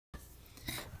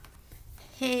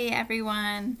Hey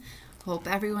everyone, hope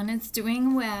everyone is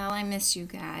doing well. I miss you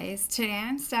guys. Today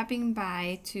I'm stopping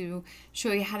by to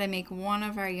show you how to make one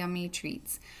of our yummy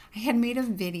treats. I had made a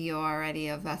video already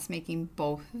of us making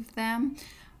both of them,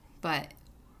 but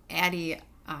Addie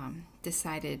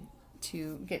decided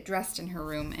to get dressed in her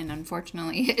room, and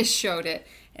unfortunately it showed it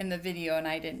in the video and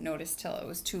I didn't notice till it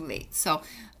was too late. So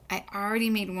I already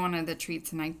made one of the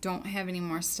treats and I don't have any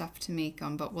more stuff to make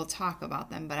them, but we'll talk about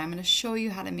them. But I'm going to show you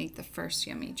how to make the first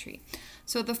yummy treat.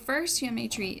 So the first yummy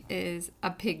treat is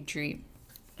a pig treat.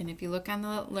 And if you look on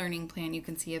the learning plan, you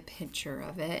can see a picture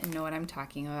of it and know what I'm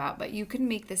talking about. But you can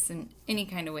make this in any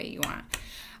kind of way you want.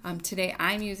 Today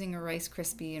I'm using a Rice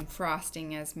Krispie and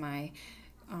frosting as my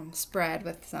spread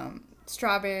with some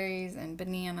strawberries and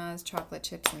bananas, chocolate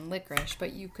chips, and licorice.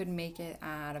 But you could make it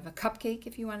out of a cupcake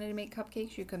if you wanted to make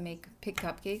cupcakes. You could make pig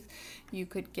cupcakes. You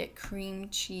could get cream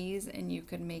cheese and you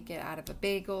could make it out of a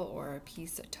bagel or a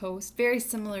piece of toast. Very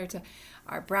similar to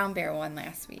our brown bear one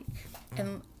last week.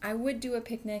 And I would do a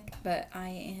picnic, but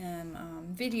I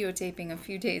am videotaping a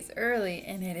few days early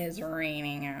and it is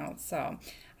raining out. So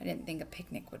I didn't think a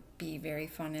picnic would be very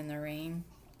fun in the rain.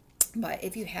 But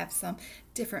if you have some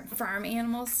different farm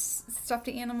animals, stuffed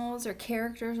animals, or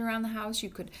characters around the house, you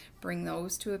could bring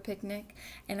those to a picnic.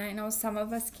 And I know some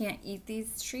of us can't eat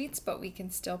these treats, but we can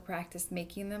still practice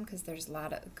making them because there's a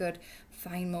lot of good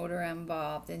fine motor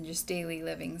involved and just daily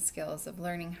living skills of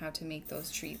learning how to make those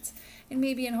treats. And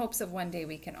maybe in hopes of one day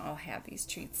we can all have these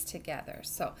treats together.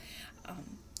 So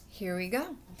here we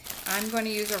go. I'm going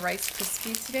to use a Rice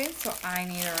Krispie today, so I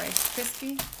need a Rice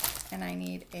Krispie. And I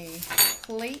need a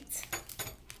plate.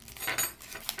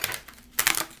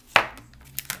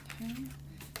 Okay.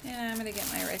 And I'm going to get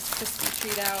my Rice Krispie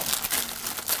treat out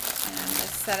and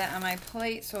just set it on my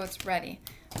plate so it's ready.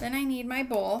 Then I need my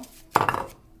bowl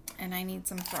and I need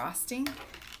some frosting.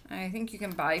 I think you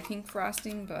can buy pink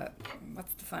frosting, but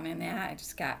what's the fun in that? I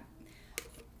just got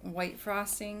white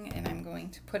frosting and I'm going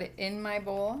to put it in my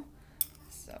bowl.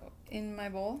 So in my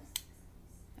bowl.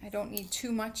 I don't need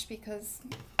too much because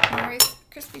my Rice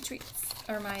Krispie treats,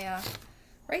 or my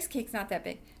rice cake's not that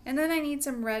big. And then I need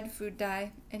some red food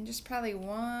dye, and just probably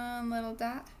one little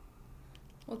dot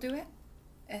will do it.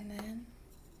 And then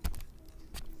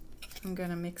I'm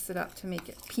gonna mix it up to make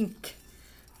it pink.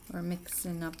 We're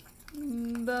mixing up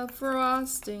the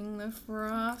frosting, the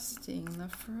frosting, the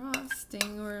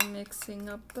frosting. We're mixing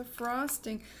up the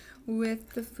frosting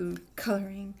with the food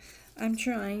coloring. I'm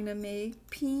trying to make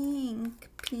pink,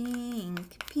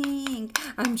 pink, pink.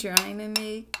 I'm trying to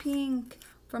make pink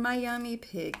for my yummy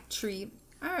pig treat.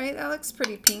 All right, that looks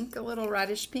pretty pink, a little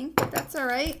reddish pink, but that's all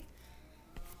right.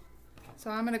 So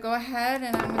I'm going to go ahead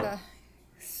and I'm going to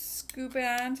scoop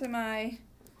it onto my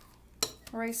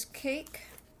rice cake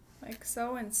like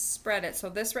so and spread it. So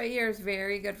this right here is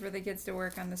very good for the kids to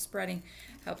work on the spreading.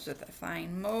 Helps with the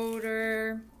fine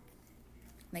motor.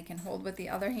 They can hold with the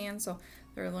other hand, so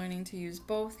they're learning to use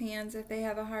both hands if they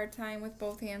have a hard time with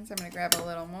both hands. I'm going to grab a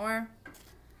little more.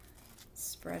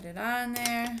 Spread it on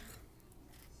there.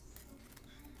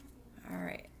 All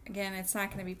right. Again, it's not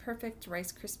going to be perfect.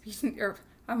 Rice Krispies, or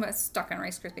I'm stuck on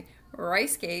Rice Krispie.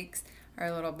 Rice cakes are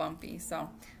a little bumpy, so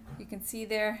you can see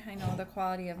there. I know the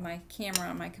quality of my camera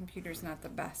on my computer is not the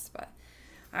best, but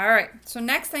all right. So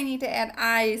next I need to add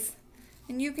eyes.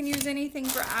 And you can use anything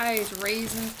for eyes,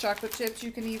 raisins, chocolate chips.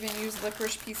 You can even use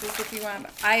licorice pieces if you want.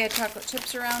 I had chocolate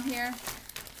chips around here.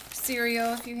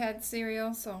 Cereal if you had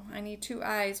cereal. So I need 2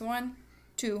 eyes. 1,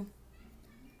 2.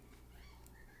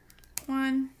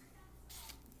 1,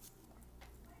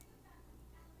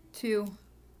 2.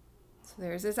 So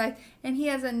there's his eye. And he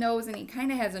has a nose and he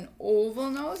kind of has an oval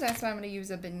nose. That's why I'm going to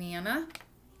use a banana.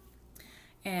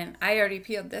 And I already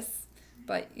peeled this.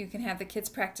 But you can have the kids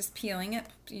practice peeling it.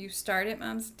 You start it,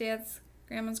 moms, dads,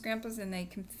 grandmas, grandpas, and they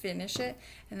can finish it.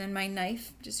 And then my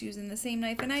knife, just using the same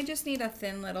knife. And I just need a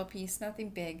thin little piece, nothing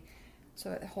big,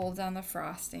 so it holds on the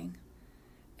frosting.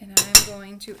 And I'm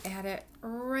going to add it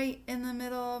right in the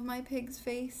middle of my pig's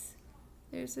face.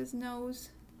 There's his nose.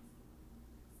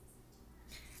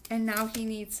 And now he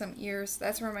needs some ears.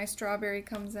 That's where my strawberry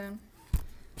comes in.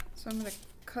 So I'm going to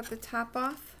cut the top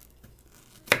off,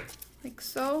 like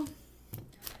so.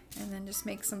 And then just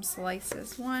make some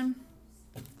slices. 1,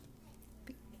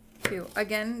 2.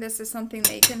 Again, this is something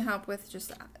they can help with.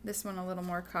 Just this one a little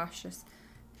more cautious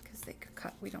because they could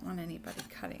cut. We don't want anybody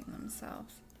cutting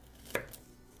themselves.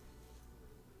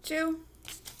 2.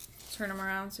 Turn them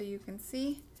around so you can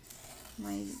see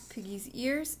my piggy's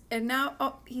ears. And now,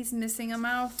 oh, he's missing a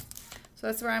mouth. So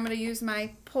that's where I'm going to use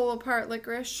my pull apart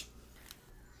licorice.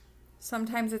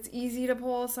 Sometimes it's easy to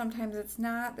pull, sometimes it's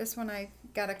not. This one I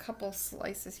got a couple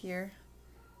slices here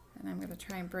And I'm going to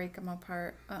try and break them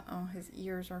apart. Uh-oh, his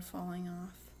ears are falling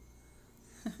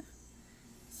off.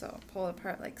 So pull it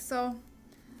apart like so.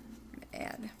 I'm going to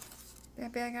add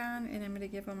that bag on, and I'm going to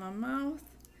give him a mouth.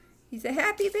 He's a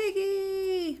happy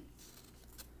piggy!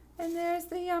 And there's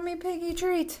the yummy piggy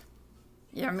treat.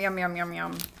 Yum, yum, yum, yum,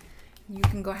 yum. You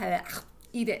can go ahead and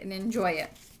eat it and enjoy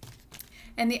it.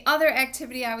 And the other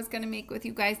activity I was going to make with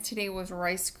you guys today was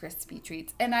Rice Krispie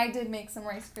treats. And I did make some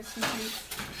Rice Krispie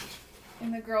treats.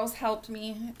 And the girls helped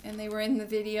me, and they were in the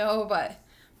video, but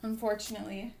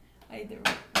unfortunately I had to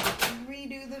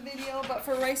redo the video. But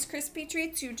for Rice Krispie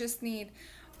treats, you just need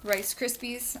Rice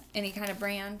Krispies, any kind of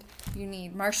brand. You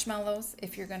need marshmallows.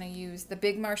 If you're going to use the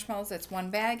big marshmallows, that's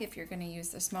 1 bag. If you're going to use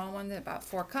the small one, about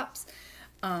 4 cups.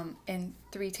 And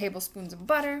 3 tablespoons of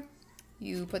butter.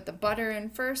 You put the butter in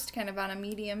first, kind of on a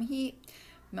medium heat.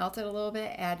 Melt it a little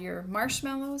bit. Add your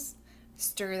marshmallows.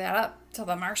 Stir that up till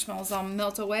the marshmallows all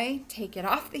melt away. Take it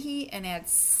off the heat and add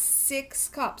 6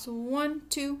 cups. 1,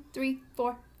 2, 3,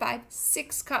 4, 5,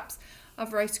 6 cups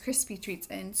of Rice Krispie treats,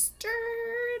 and stir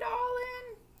it all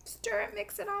in. Stir it,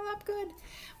 mix it all up good.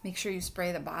 Make sure you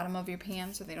spray the bottom of your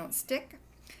pan so they don't stick.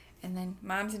 And then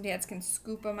moms and dads can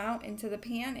scoop them out into the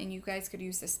pan, and you guys could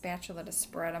use the spatula to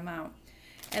spread them out.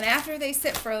 And after they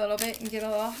sit for a little bit and get a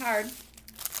little hard,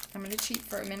 I'm going to cheat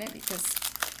for a minute because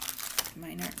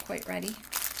mine aren't quite ready.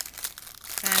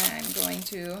 And I'm going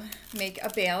to make a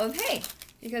bale of hay,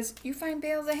 because you find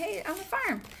bales of hay on the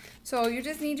farm. So you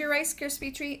just need your Rice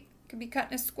Krispie treat. It could be cut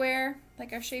in a square,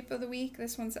 like our shape of the week.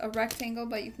 This one's a rectangle,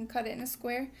 but you can cut it in a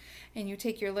square. And you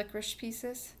take your licorice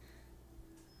pieces,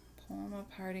 pull them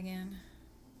apart again.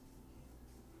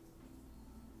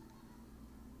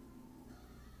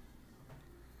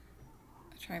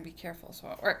 Try and be careful so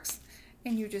it works.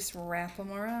 And you just wrap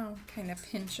them around, kind of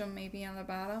pinch them maybe on the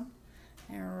bottom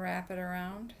and wrap it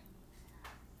around.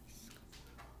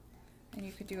 And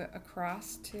you could do it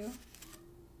across too.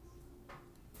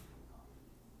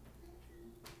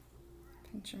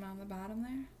 Pinch them on the bottom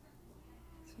there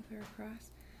so they're across.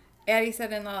 Addie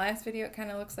said in the last video it kind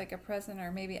of looks like a present,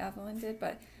 or maybe Evelyn did,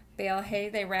 but bale of hay,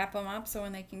 they wrap them up so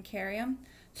when they can carry them.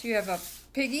 So you have a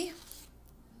piggy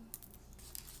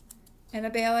and a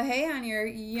bale of hay on your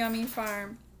yummy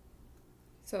farm.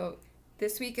 So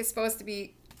this week is supposed to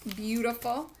be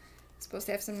beautiful. It's supposed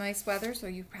to have some nice weather, so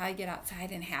you probably get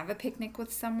outside and have a picnic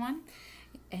with someone.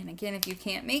 And again, if you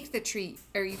can't make the treat,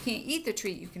 or you can't eat the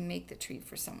treat, you can make the treat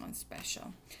for someone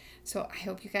special. So I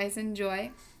hope you guys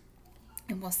enjoy,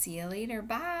 and we'll see you later.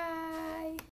 Bye.